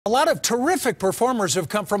A lot of terrific performers have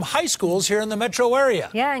come from high schools here in the metro area.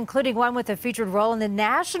 Yeah, including one with a featured role in the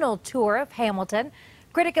national tour of Hamilton.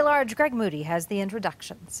 Critic at large Greg Moody has the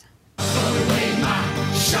introductions.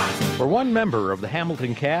 For one member of the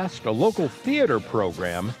Hamilton cast, a local theater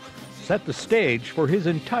program set the stage for his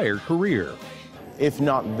entire career. If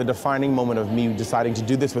not the defining moment of me deciding to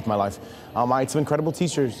do this with my life. I had some incredible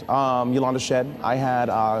teachers. Yolanda Shedd, I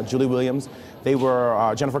had Julie Williams. They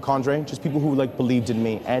were Jennifer Condrey, just people who believed in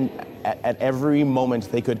me. And at every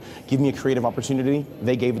moment they could give me a creative opportunity,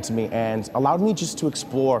 they gave it to me and allowed me just to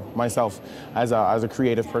explore myself as a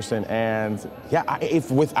creative person. And yeah,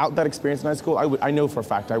 if without that experience in high school, I know for a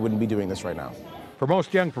fact I wouldn't be doing this right now. For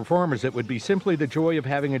most young performers, it would be simply the joy of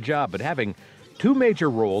having a job, but having two major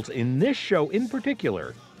roles in this show in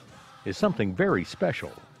particular is something very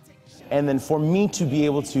special. And then for me to be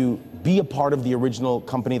able to be a part of the original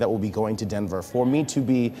company that will be going to Denver, for me to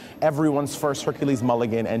be everyone's first Hercules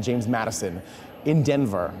Mulligan and James Madison in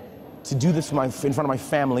Denver, to do this in front of my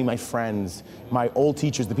family, my friends, my old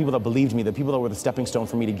teachers, the people that believed me, the people that were the stepping stone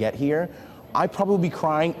for me to get here, I probably will be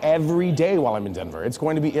crying every day while I'm in Denver. It's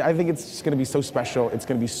going to be, I think it's just going to be so special. It's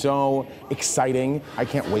going to be so exciting. I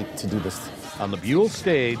can't wait to do this. On the Buell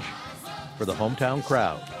stage for the hometown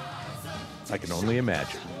crowd, I can only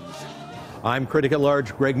imagine. I'm Critic at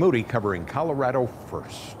Large Greg Moody covering Colorado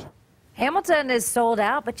First. Hamilton is sold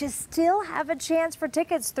out, but you still have a chance for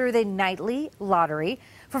tickets through the nightly lottery.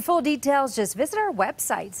 For full details, just visit our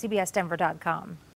website, cbsdenver.com.